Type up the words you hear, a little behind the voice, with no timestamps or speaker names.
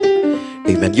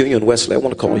Amen. Union Wesley, I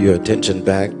want to call your attention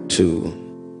back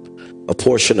to a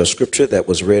portion of scripture that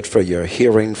was read for your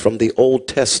hearing from the Old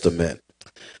Testament.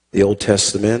 The Old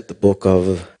Testament, the book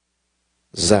of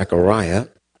Zechariah.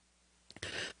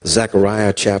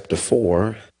 Zechariah chapter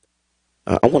 4.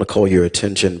 I want to call your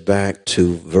attention back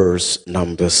to verse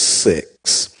number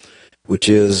 6, which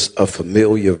is a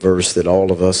familiar verse that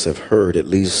all of us have heard at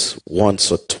least once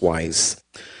or twice.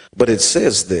 But it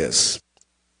says this: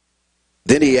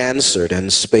 "Then he answered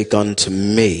and spake unto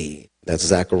me," that's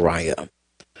Zechariah,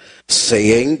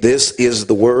 "saying, This is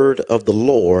the word of the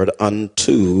Lord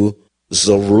unto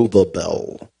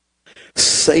Zerubbabel,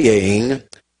 saying,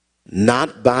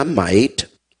 Not by might,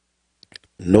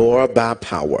 nor by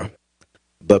power,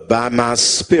 but by my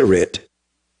spirit,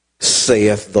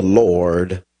 saith the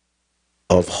Lord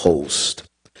of hosts."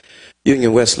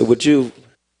 Union Wesley, would you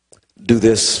do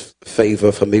this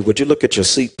favor for me? Would you look at your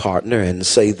seat partner and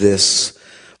say this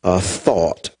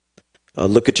thought?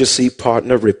 Look at your seat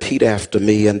partner, repeat after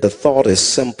me, and the thought is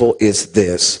simple, is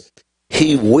this: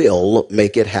 He will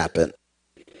make it happen.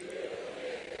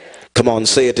 Come on,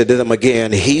 say it to them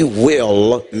again. He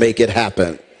will make it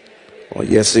happen. Oh,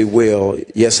 yes, he will.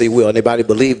 Yes, he will. Anybody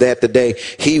believe that today?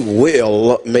 He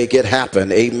will make it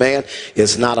happen. Amen.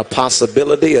 It's not a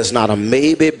possibility. It's not a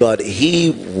maybe, but he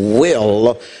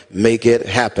will make it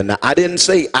happen. Now, I didn't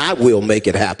say I will make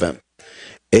it happen.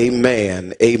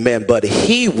 Amen. Amen. But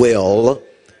he will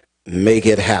make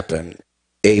it happen.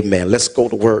 Amen. Let's go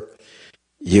to work.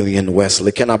 Union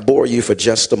Wesley, can I bore you for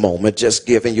just a moment? Just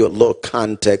giving you a little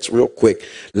context real quick.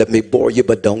 Let me bore you,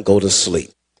 but don't go to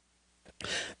sleep.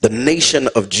 The nation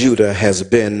of Judah has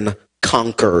been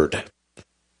conquered.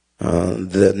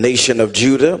 The nation of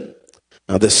Judah,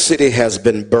 the city has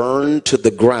been burned to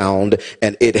the ground,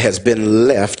 and it has been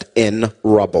left in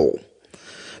rubble.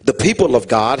 The people of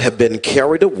God have been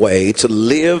carried away to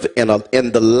live in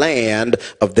the land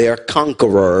of their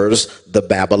conquerors, the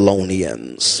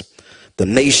Babylonians. The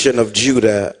nation of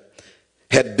Judah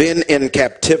had been in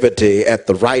captivity at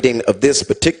the writing of this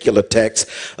particular text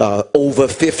over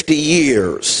 50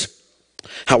 years.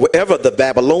 However, the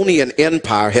Babylonian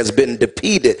Empire has been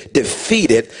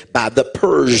defeated by the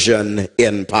Persian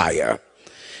Empire.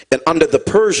 And under the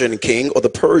Persian king, or the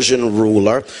Persian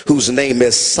ruler, whose name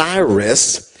is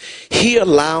Cyrus, he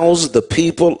allows the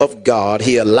people of God,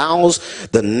 he allows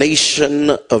the nation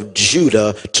of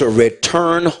Judah to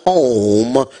return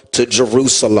home to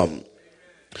Jerusalem.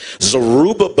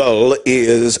 Zerubbabel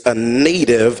is a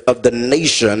native of the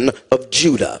nation of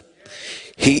Judah.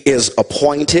 He is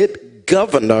appointed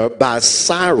governor by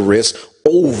Cyrus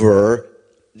over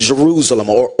Jerusalem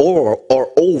or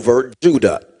over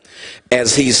Judah,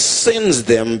 as he sends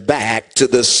them back to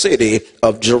the city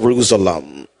of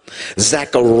Jerusalem.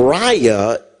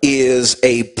 Zechariah is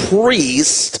a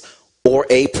priest or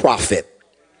a prophet.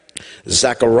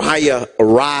 Zechariah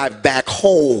arrived back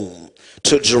home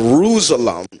to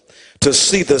Jerusalem to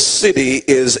see the city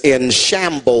is in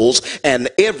shambles and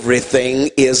everything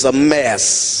is a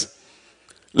mess.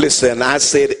 Listen, I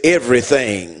said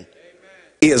everything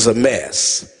is a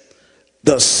mess.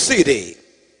 The city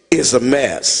is a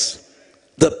mess.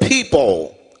 The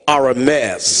people are a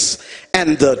mess.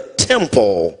 And the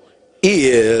temple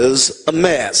is a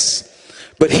mess.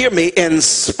 But hear me, in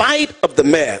spite of the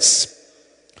mess,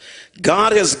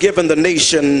 God has given the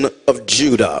nation of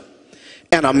Judah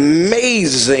an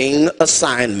amazing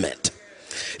assignment.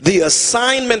 The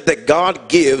assignment that God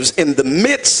gives in the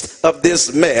midst of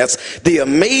this mess, the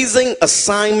amazing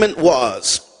assignment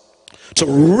was to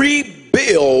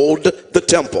rebuild the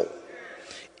temple.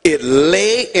 It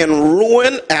lay in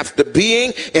ruin after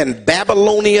being in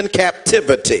Babylonian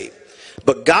captivity.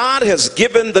 But God has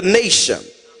given the nation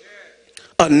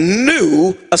a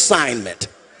new assignment.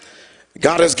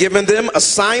 God has given them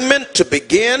assignment to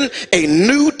begin a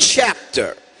new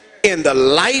chapter in the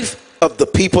life of the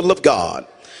people of God.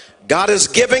 God is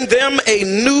giving them a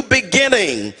new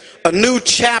beginning, a new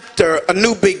chapter, a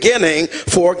new beginning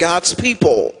for God's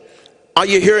people. Are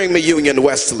you hearing me, Union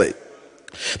Wesley?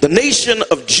 The nation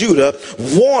of Judah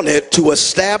wanted to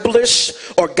establish,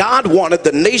 or God wanted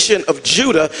the nation of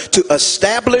Judah to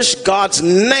establish God's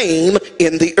name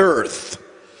in the earth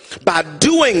by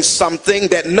doing something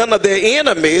that none of their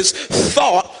enemies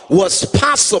thought was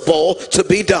possible to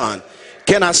be done.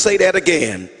 Can I say that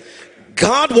again?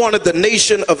 God wanted the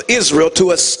nation of Israel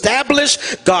to establish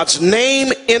God's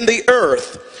name in the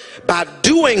earth by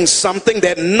doing something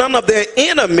that none of their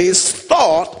enemies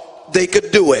thought they could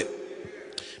do it.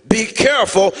 Be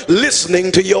careful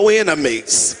listening to your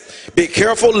enemies. Be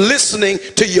careful listening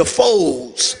to your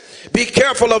foes. Be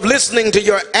careful of listening to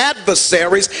your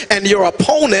adversaries and your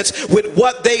opponents with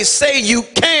what they say you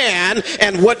can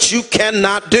and what you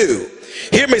cannot do.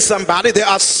 Hear me, somebody. There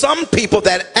are some people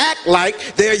that act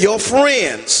like they're your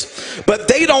friends, but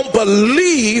they don't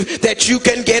believe that you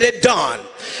can get it done.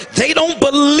 They don't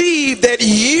believe that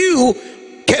you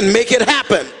can make it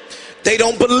happen. They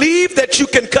don't believe that you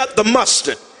can cut the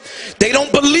mustard. They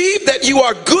don't believe that you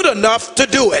are good enough to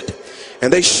do it.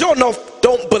 And they sure enough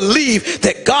don't believe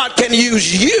that God can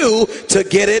use you to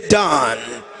get it done.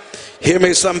 Hear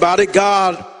me, somebody.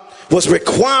 God was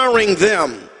requiring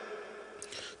them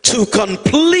to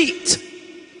complete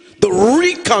the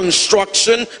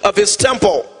reconstruction of his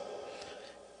temple.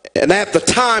 And at the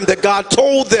time that God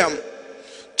told them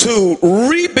to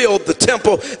rebuild the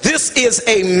temple, this is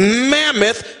a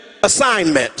mammoth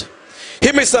assignment.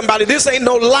 Hear me, somebody. This ain't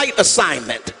no light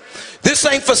assignment. This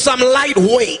ain't for some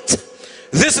lightweight.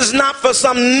 This is not for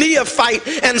some neophyte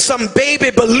and some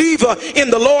baby believer in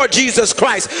the Lord Jesus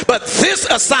Christ. But this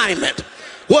assignment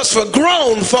was for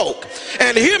grown folk.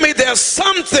 And hear me, there's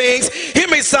some things, hear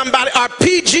me, somebody, are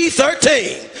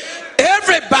PG-13.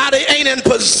 Everybody ain't in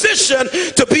position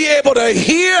to be able to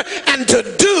hear and to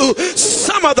do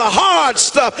some of the hard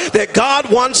stuff that God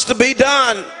wants to be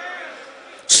done.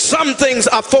 Some things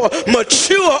are for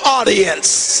mature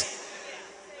audience.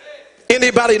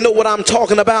 Anybody know what I'm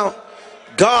talking about?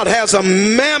 God has a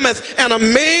mammoth and a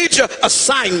major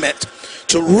assignment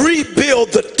to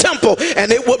rebuild the temple,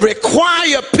 and it would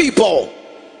require people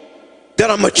that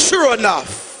are mature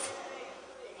enough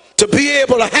to be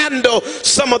able to handle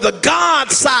some of the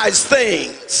God-sized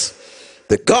things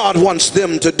that God wants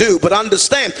them to do. But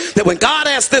understand that when God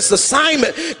has this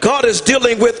assignment, God is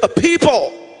dealing with a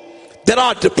people that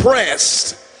are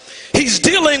depressed. He's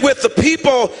dealing with the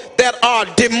people that are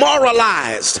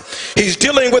demoralized. He's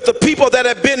dealing with the people that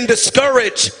have been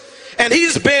discouraged. And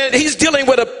he's dealing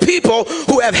with a people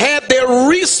who have had their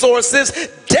resources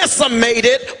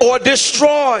decimated or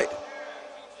destroyed.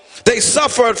 They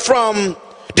suffered from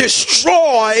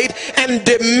destroyed and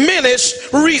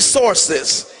diminished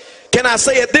resources. Can I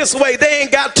say it this way? They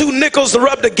ain't got two nickels to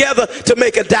rub together to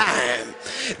make a dime.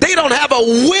 They don't have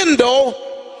a window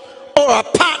or a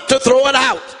pot to throw it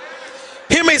out.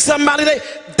 Hear me, somebody.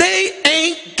 They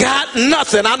ain't got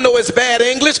nothing. I know it's bad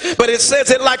English, but it says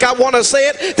it like I want to say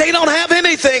it. They don't have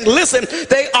anything. Listen,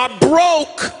 they are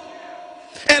broke.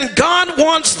 And God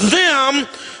wants them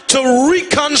to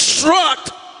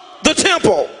reconstruct the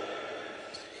temple.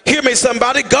 Hear me,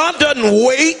 somebody. God doesn't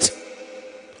wait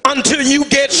until you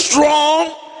get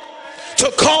strong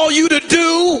to call you to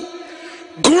do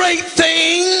great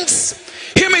things.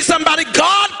 Hear me, somebody.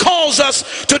 God calls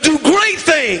us to do great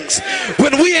things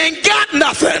when we ain't got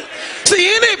nothing.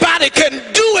 See, anybody can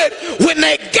do it when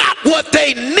they got what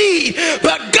they need,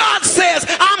 but God says,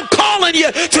 I'm calling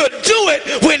you to do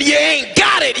it when you ain't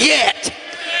got it yet.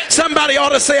 Somebody ought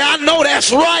to say, I know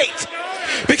that's right.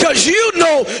 Because you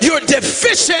know you're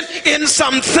deficient in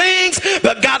some things,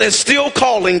 but God is still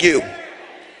calling you.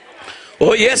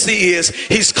 Oh, yes, he is.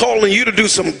 He's calling you to do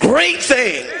some great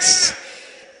things.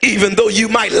 Even though you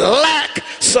might lack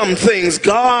some things,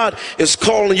 God is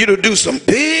calling you to do some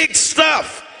big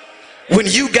stuff when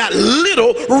you got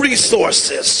little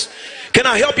resources. Can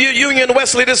I help you, Union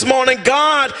Wesley, this morning?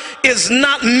 God is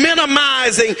not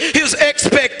minimizing his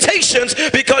expectations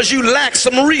because you lack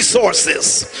some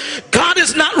resources. God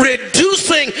is not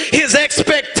reducing his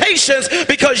expectations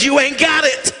because you ain't got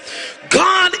it.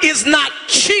 God is not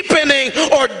cheapening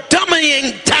or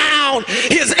dumbing down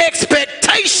his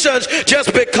expectations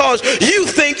just because you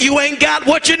think you ain't got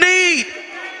what you need.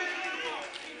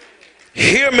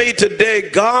 Hear me today.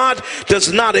 God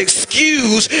does not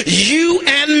excuse you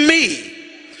and me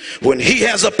when he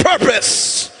has a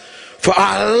purpose for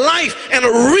our life and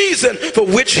a reason for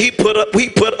which he put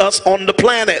us on the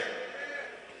planet.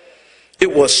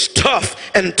 It was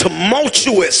tough and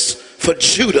tumultuous for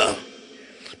Judah,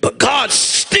 but God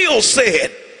still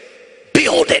said,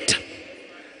 build it.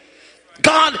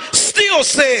 God still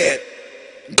said,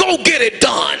 go get it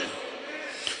done.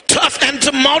 Tough and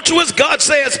tumultuous, God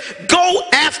says, go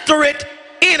after it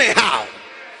anyhow.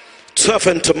 Tough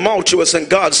and tumultuous, and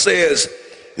God says,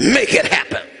 make it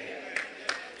happen.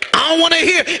 I don't want to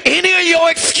hear any of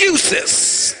your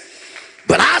excuses,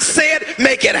 but I said,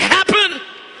 make it happen.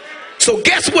 So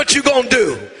guess what you're going to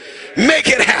do? Make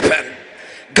it happen.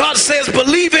 God says,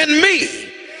 believe in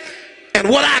me and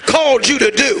what I called you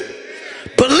to do.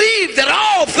 Believe that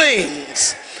all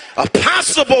things are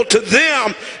possible to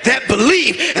them that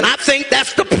believe. And I think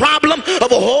that's the problem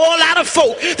of a whole lot of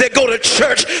folk that go to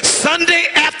church Sunday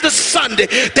after Sunday.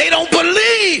 They don't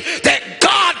believe that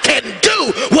God can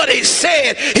do what he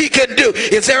said he can do.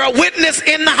 Is there a witness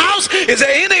in the house? Is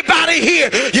there anybody here?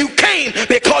 You came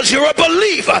because you're a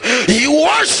believer. You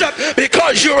worship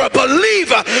because you're a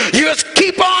believer. You just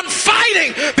keep on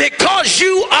fighting because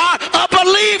you are a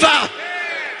believer.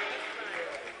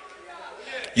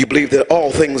 You believe that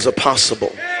all things are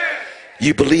possible.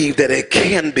 You believe that it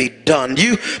can be done.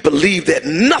 You believe that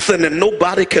nothing and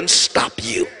nobody can stop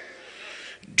you.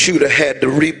 Judah had to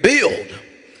rebuild.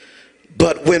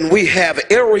 But when we have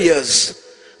areas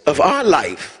of our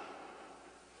life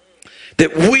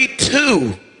that we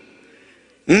too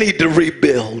need to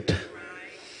rebuild.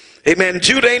 Amen.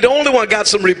 Judah ain't the only one got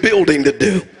some rebuilding to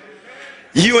do.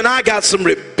 You and I got some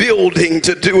rebuilding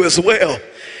to do as well.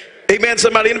 Amen.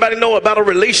 Anybody know about a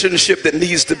relationship that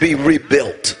needs to be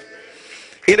rebuilt?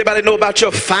 Anybody know about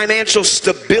your financial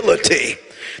stability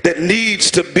that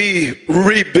needs to be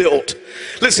rebuilt?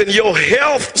 Listen, your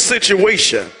health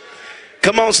situation,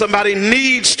 come on somebody,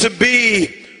 needs to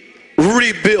be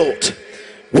rebuilt.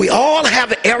 We all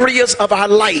have areas of our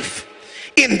life,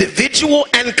 individual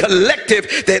and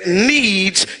collective, that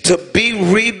needs to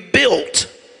be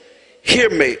rebuilt. Hear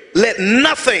me. Let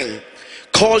nothing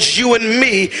cause you and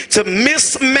me to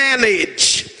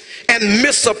mismanage and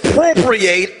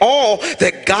misappropriate all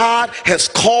that God has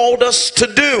called us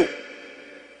to do.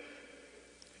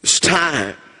 It's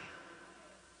time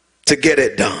to get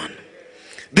it done.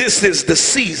 This is the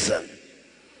season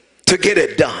to get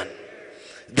it done.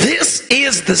 This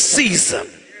is the season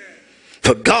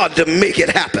for God to make it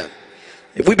happen.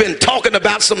 We've been talking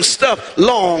about some stuff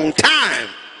long time,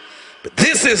 but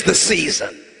this is the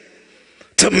season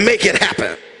to make it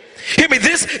happen. Hear me,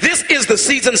 this is the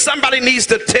season. Somebody needs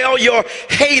to tell your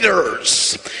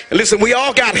haters. And listen, we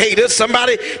all got haters.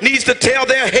 Somebody needs to tell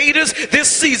their haters this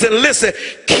season, listen,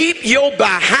 keep your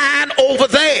behind over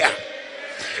there,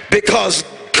 because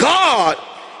God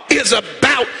is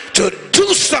about to do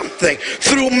something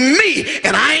through me,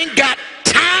 and I ain't got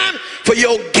time for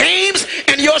your games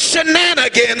and your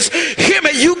shenanigans. Hear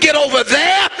me, you get over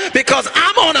there, because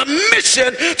I'm on a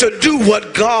mission to do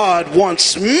what God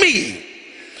wants me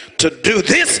to do.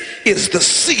 This is the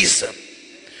season.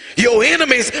 Your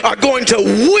enemies are going to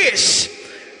wish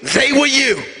they were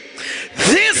you.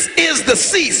 This is the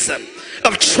season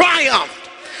of triumph.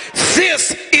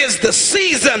 This is the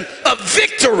season of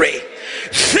victory.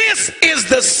 This is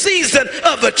the season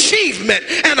of achievement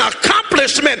and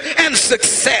accomplishment and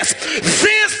success.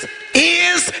 This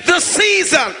is the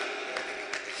season.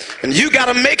 And you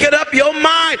got to make it up your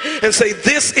mind and say,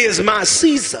 this is my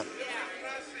season.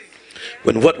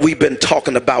 When what we've been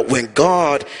talking about, when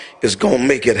God is going to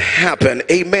make it happen.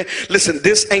 Amen. Listen,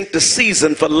 this ain't the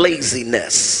season for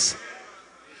laziness.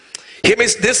 Hear me,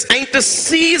 this ain't the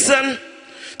season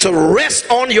to rest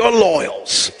on your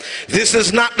laurels. This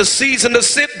is not the season to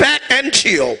sit back and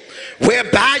chill,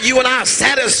 whereby you and I are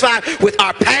satisfied with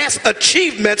our past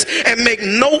achievements and make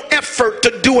no effort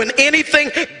to doing anything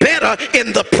better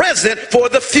in the present for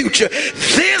the future.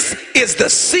 This is the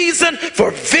season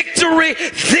for victory.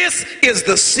 This is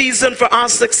the season for our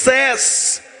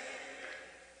success.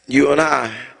 You and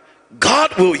I,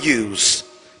 God will use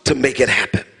to make it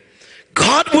happen.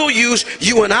 God will use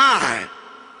you and I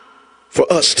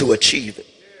for us to achieve it.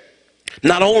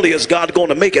 Not only is God going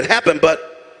to make it happen, but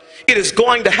it is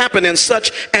going to happen in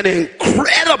such an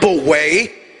incredible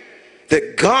way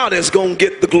that God is going to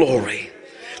get the glory.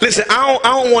 Listen, I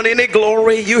don't want any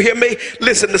glory. You hear me?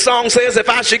 Listen, the song says, if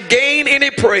I should gain any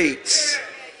praise,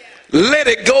 let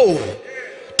it go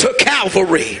to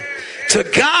Calvary. To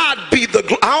God be the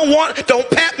glory. Don't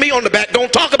pat me on the back.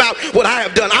 Don't talk about what I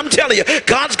have done. I'm telling you,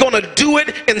 God's going to do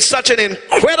it in such an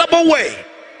incredible way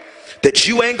that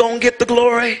you ain't going to get the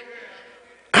glory.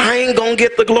 I ain't going to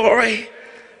get the glory.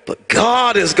 But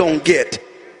God is going to get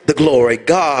the glory.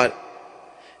 God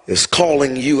is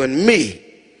calling you and me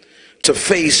to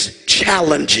face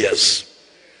challenges,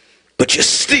 but you're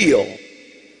still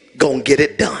going to get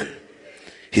it done.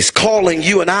 He's calling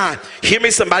you and I, hear me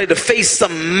somebody, to face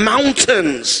some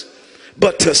mountains,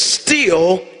 but to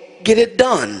still get it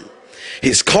done.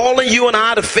 He's calling you and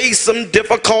I to face some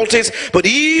difficulties, but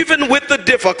even with the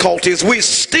difficulties, we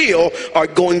still are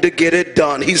going to get it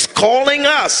done. He's calling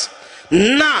us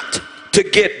not to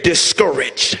get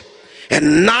discouraged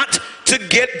and not to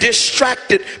get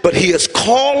distracted, but he is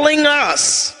calling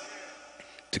us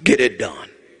to get it done.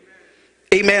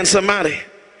 Amen, somebody.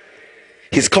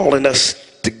 He's calling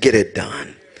us to get it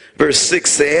done. Verse 6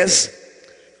 says,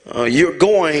 you're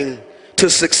going to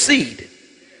succeed.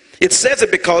 It says it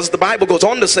because the Bible goes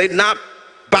on to say, not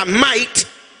by might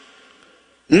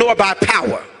nor by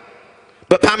power,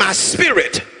 but by my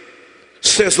spirit,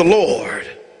 says the Lord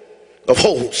of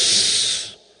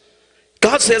hosts.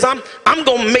 God says, I'm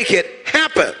going to make it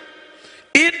happen.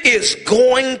 It is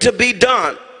going to be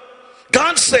done.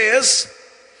 God says,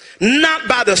 not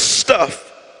by the stuff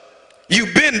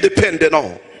you've been dependent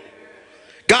on.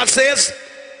 God says,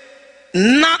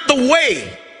 not the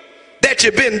way that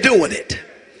you've been doing it.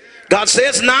 God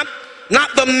says, not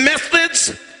the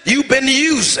methods you've been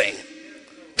using.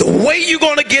 The way you're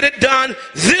going to get it done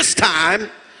this time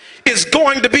is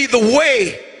going to be the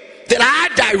way that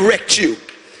I direct you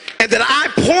and that I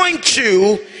point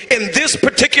you in this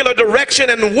particular direction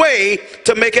and way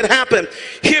to make it happen.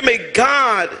 Hear me,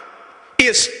 God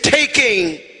is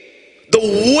taking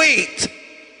the weight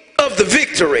of the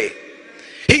victory.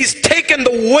 He's taking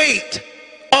the weight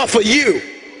off of you.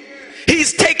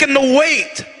 He's taking the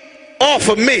weight off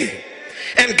of me.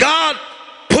 And God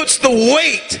puts the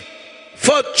weight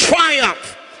for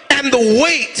triumph and the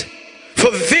weight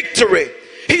for victory.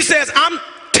 He says, I'm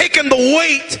taking the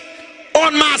weight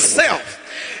on myself.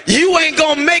 You ain't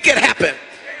gonna make it happen,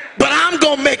 but I'm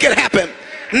gonna make it happen.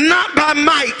 Not by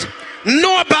might,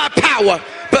 nor by power,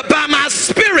 but by my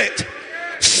spirit,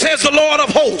 says the Lord of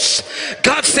hosts.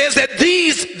 God says that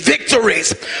these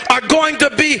victories are going to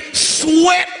be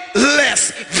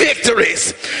sweatless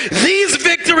victories. These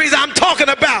victories I'm talking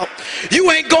about,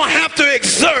 you ain't gonna have to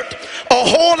exert a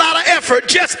whole lot of effort.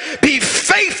 Just be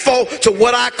faithful to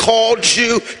what I called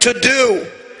you to do.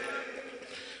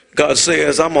 God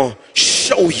says, I'm gonna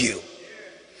show you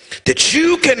that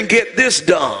you can get this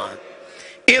done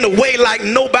in a way like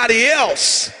nobody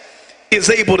else is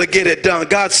able to get it done.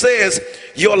 God says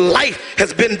your life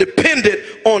has been dependent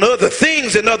on other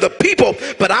things and other people,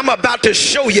 but I'm about to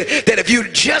show you that if you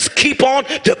just keep on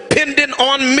depending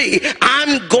on me,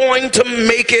 I'm going to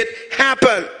make it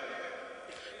happen.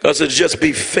 God says, just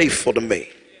be faithful to me.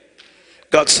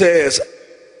 God says,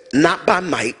 not by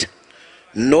might,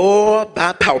 nor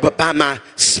by power, but by my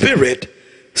spirit,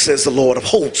 says the Lord of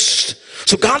hosts.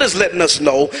 So God is letting us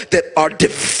know that our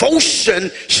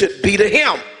devotion should be to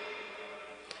him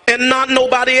and not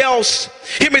nobody else.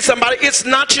 Hear me, somebody. It's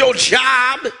not your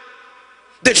job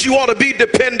that you ought to be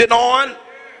dependent on.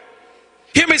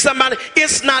 Hear me, somebody.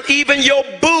 It's not even your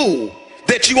boo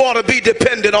that you ought to be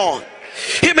dependent on.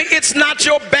 Hear me, it's not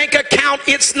your bank account,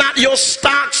 it's not your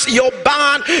stocks, your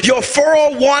bond, your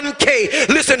 401k.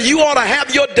 Listen, you ought to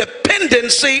have your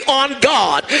dependency on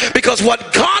God, because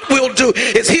what God will do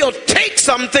is he'll take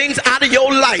some things out of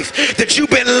your life that you've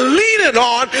been leaning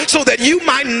on so that you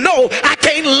might know I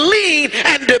can't lean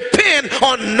and depend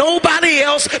on nobody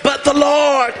else but the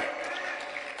Lord.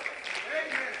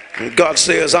 And God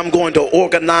says, I'm going to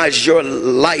organize your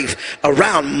life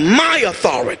around my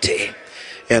authority.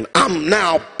 And I'm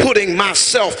now putting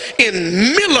myself in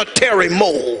military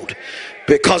mode,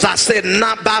 because I said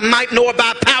not by might nor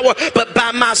by power, but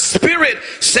by my spirit,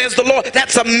 says the Lord.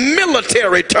 That's a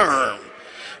military term.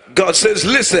 God says,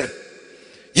 listen,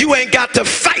 you ain't got to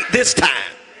fight this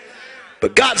time,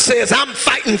 but God says, I'm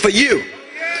fighting for you.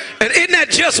 And isn't that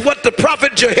just what the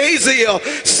prophet Jehaziel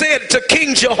said to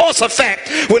King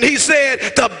Jehoshaphat when he said,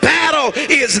 the battle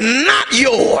is not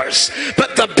yours,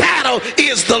 but the battle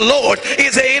is the Lord?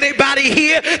 Is there anybody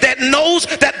here that knows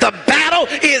that the battle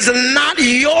is not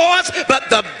yours, but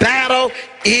the battle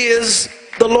is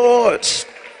the Lord's?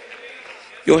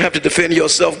 You don't have to defend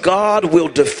yourself. God will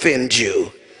defend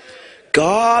you.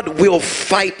 God will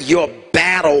fight your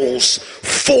battles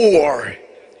for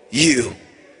you.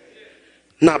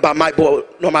 Not by my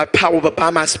nor my power, but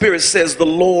by my spirit, says the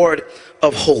Lord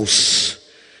of hosts.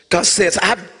 God says,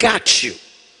 I've got you.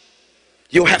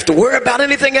 You don't have to worry about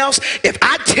anything else. If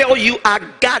I tell you I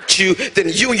got you, then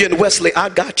Union Wesley, I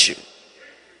got you.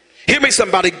 Hear me,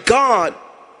 somebody. God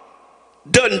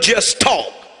doesn't just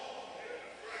talk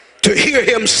to hear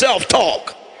himself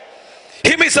talk.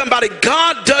 Hear me, somebody.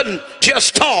 God doesn't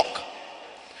just talk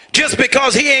just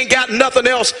because he ain't got nothing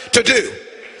else to do.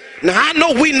 Now, I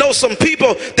know we know some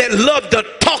people that love to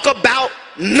talk about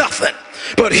nothing.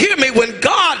 But hear me, when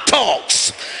God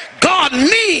talks, God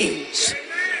means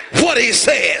what he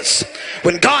says.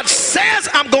 When God says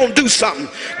I'm going to do something,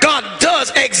 God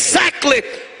does exactly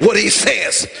what he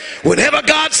says. Whenever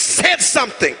God said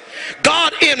something,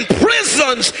 God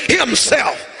imprisons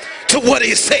himself to what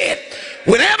he said.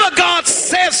 Whenever God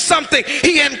says something,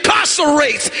 he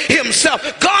incarcerates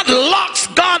himself. God locks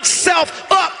God's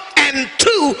self up and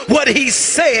to what he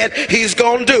said he's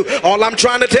going to do. All I'm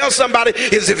trying to tell somebody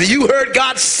is, if you heard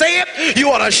God say it, you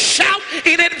ought to shout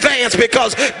in advance,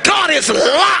 because God is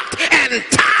locked and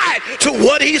tied to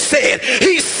what he said.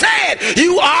 He said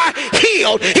you are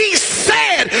healed. He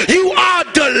said you are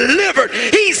delivered.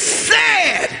 He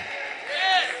said.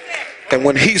 And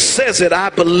when he says it, I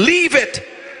believe it.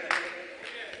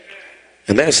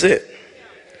 And that's it.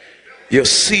 Your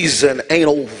season ain't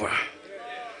over.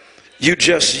 You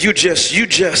just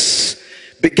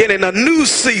beginning a new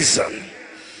season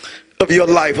of your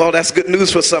life. Oh, that's good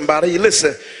news for somebody.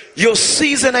 Listen, your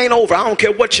season ain't over. I don't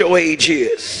care what your age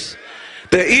is.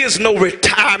 There is no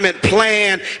retirement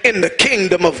plan in the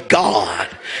kingdom of God.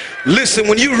 Listen,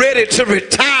 when you're ready to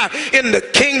retire in the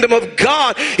kingdom of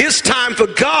God, it's time for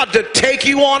God to take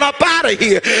you on up out of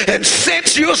here. And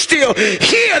since you're still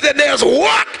here, then there's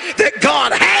work that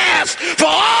God has for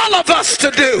all of us to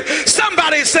do.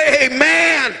 Somebody say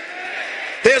amen.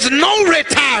 There's no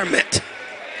retirement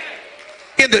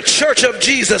in the church of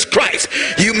Jesus Christ.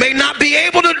 You may not be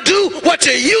able to do what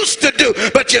you used to do,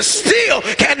 but you still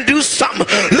can do something.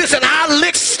 Listen, I'll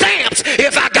lick stamps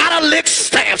if I gotta lick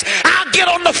stamps. I'll get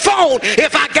on the phone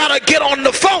if I gotta get on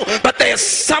the phone. But there's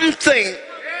something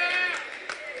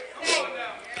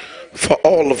for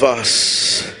all of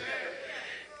us,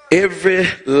 every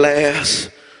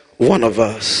last one of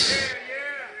us,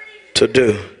 to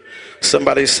do.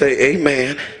 Somebody say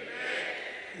amen.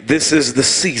 This is the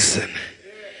season.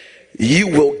 You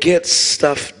will get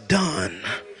stuff done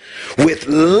with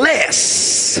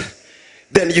less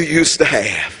than you used to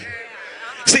have.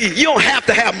 See, you don't have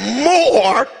to have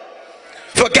more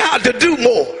for God to do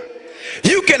more.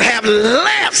 You can have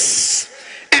less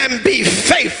and be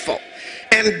faithful,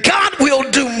 and God will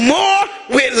do more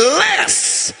with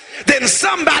less than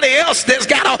somebody else that's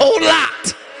got a whole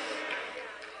lot.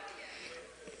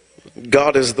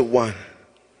 God is the one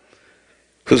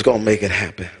who's going to make it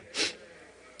happen.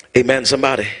 Amen,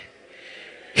 somebody.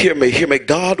 Hear me, hear me.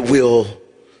 God will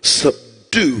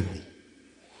subdue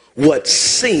what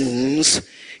seems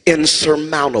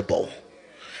insurmountable.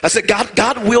 I said,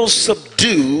 God will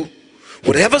subdue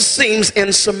whatever seems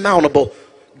insurmountable.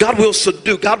 God will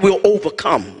subdue, God will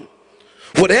overcome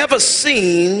whatever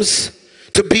seems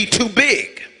to be too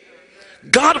big.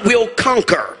 God will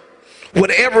conquer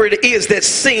whatever it is that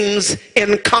seems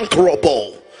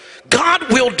inconquerable.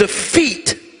 God will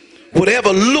defeat whatever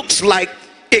looks like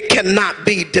it cannot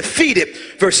be defeated.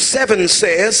 Verse 7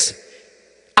 says,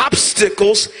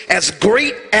 obstacles as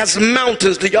great as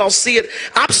mountains. Do y'all see it?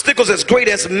 Obstacles as great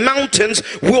as mountains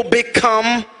will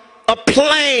become a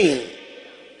plain.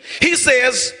 He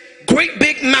says great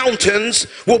big mountains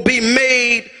will be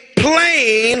made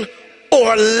plain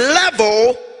or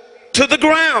level to the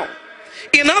ground.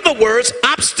 In other words,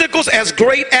 obstacles as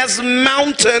great as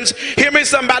mountains, hear me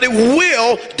somebody,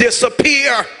 will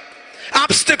disappear.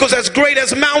 Obstacles as great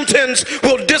as mountains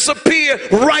will disappear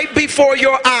right before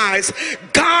your eyes.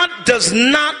 God does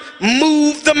not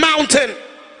move the mountain,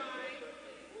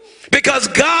 because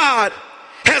God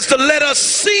has to let us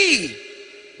see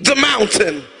the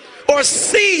mountain or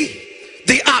see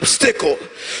the obstacle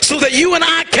so that you and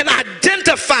I can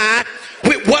identify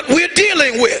with what we're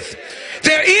dealing with.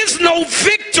 There is no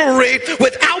victory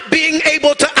without being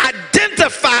able to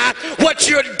identify what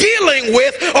you're dealing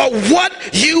with or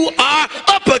what you are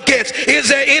up against. Is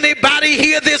there anybody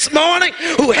here this morning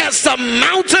who has some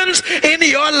mountains in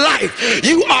your life?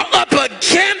 You are up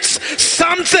against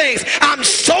some things. I'm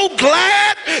so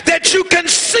glad that you can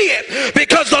see it,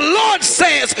 because the Lord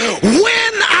says,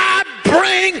 when I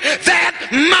bring that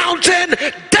mountain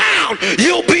down,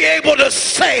 you'll be able to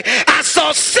say, I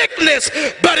saw sickness,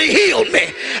 but he healed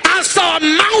me. I saw a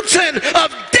mountain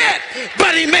of debt,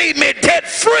 but he made me debt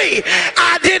free.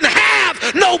 I didn't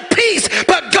have no peace,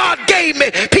 but God gave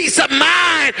me peace of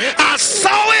mind. I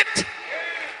saw it,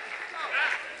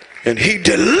 and he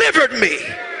delivered me.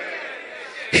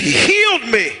 He healed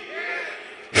me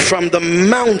from the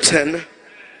mountain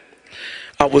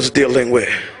I was dealing with.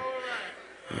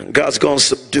 God's going to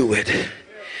subdue it.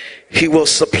 He will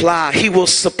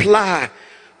supply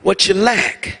what you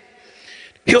lack.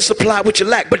 He'll supply what you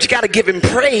lack, but you got to give him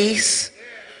praise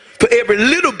for every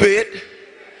little bit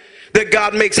that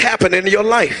God makes happen in your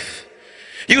life.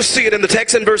 You see it in the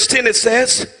text in verse 10. It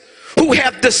says, who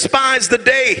have despised the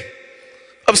day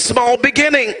of small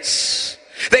beginnings.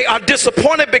 They are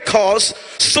disappointed because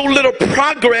so little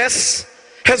progress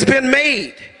has been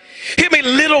made. Hear me,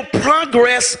 little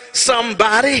progress,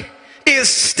 somebody, is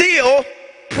still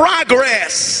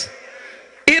progress.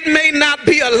 It may not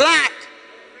be a lot,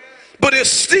 but it's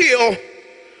still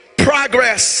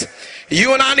progress.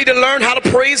 You and I need to learn how to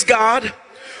praise God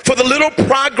for the little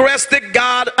progress that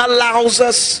God allows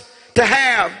us to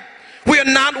have. We are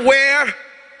not where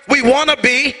we want to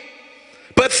be,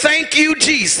 but thank you,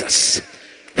 Jesus.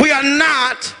 We are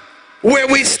not where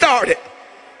we started.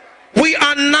 We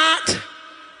are not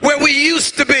where we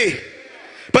used to be,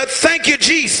 but thank you,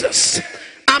 Jesus.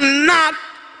 I'm not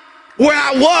where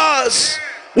I was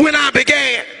when I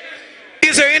began.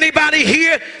 Is there anybody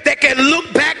here that can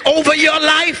look back over your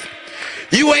life?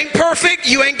 You ain't perfect.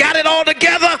 You ain't got it all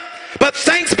together. But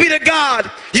thanks be to God,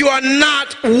 you are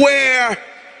not where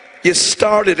you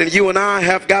started. And you and I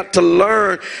have got to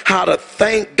learn how to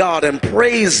thank God and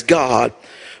praise God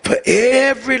for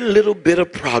every little bit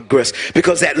of progress,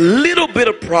 because that little bit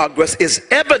of progress is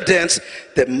evidence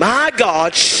that my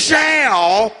God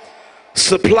shall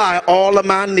supply all of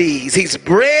my needs. He's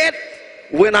bread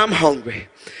when I'm hungry.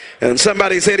 And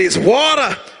somebody said he's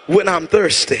water when I'm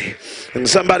thirsty. And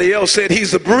somebody else said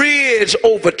he's a bridge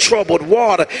over troubled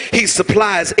water. He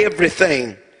supplies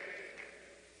everything.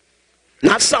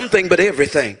 Not something, but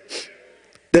everything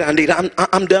that I need.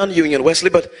 I'm done, Union Wesley,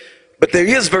 but there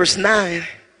is verse 9.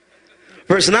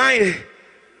 Verse 9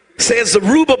 says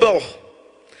Zerubbabel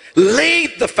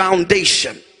laid the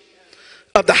foundation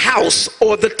of the house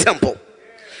or the temple.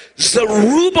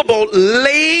 Zerubbabel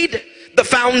laid the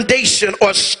foundation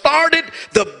or started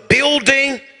the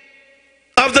building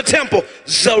of the temple.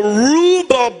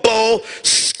 Zerubbabel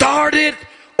started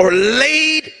or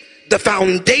laid the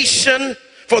foundation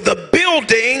for the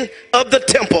building of the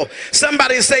temple.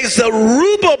 Somebody say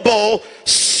Zerubbabel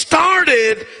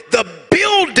started the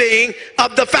building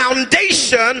of the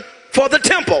foundation for the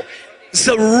temple.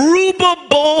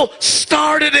 Zerubbabel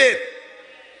started it.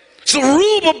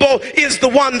 Zerubbabel is the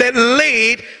one that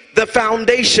laid the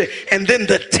foundation. And then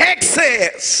the text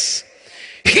says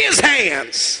his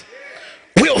hands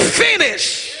will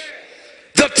finish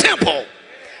the temple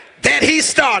that he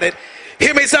started.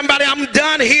 Hear me, somebody, I'm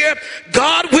done here.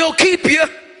 God will keep you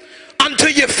until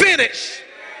you finish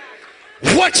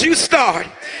what you start.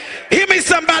 Hear me,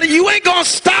 somebody, you ain't gonna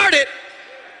start it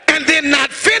and then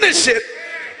not finish it.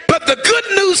 But the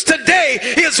good news today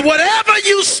is whatever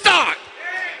you start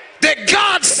that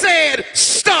God said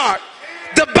start,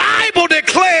 the Bible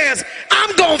declares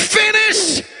I'm gonna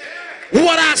finish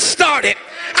what I started.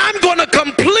 I'm gonna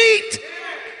complete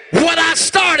what I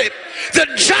started. The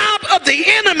job of the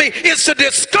enemy is to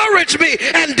discourage me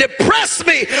and depress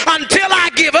me until I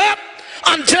give up,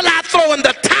 until I throw in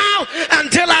the towel,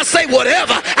 until I say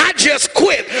whatever, I just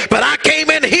quit. But I came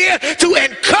in here to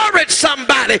encourage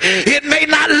somebody. It may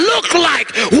not look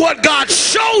like what God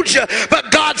showed you,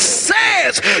 but God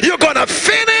says you're gonna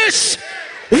finish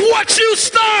what you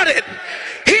started.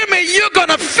 Hear me, you're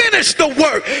gonna finish the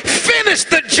work, finish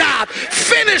the job,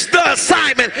 finish the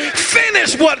assignment,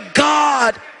 finish what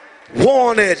God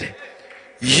wanted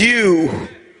you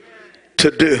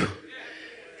to do.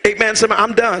 Amen. Somebody,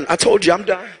 I'm done. I told you I'm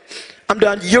done. I'm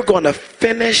done. You're gonna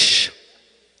finish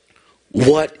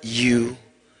what you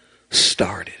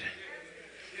started.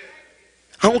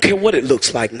 I don't care what it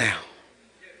looks like now.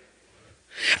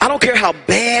 I don't care how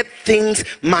bad things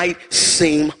might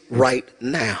seem right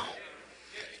now.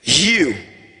 You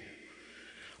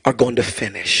are going to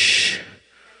finish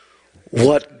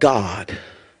what God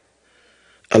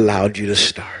allowed you to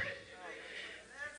start.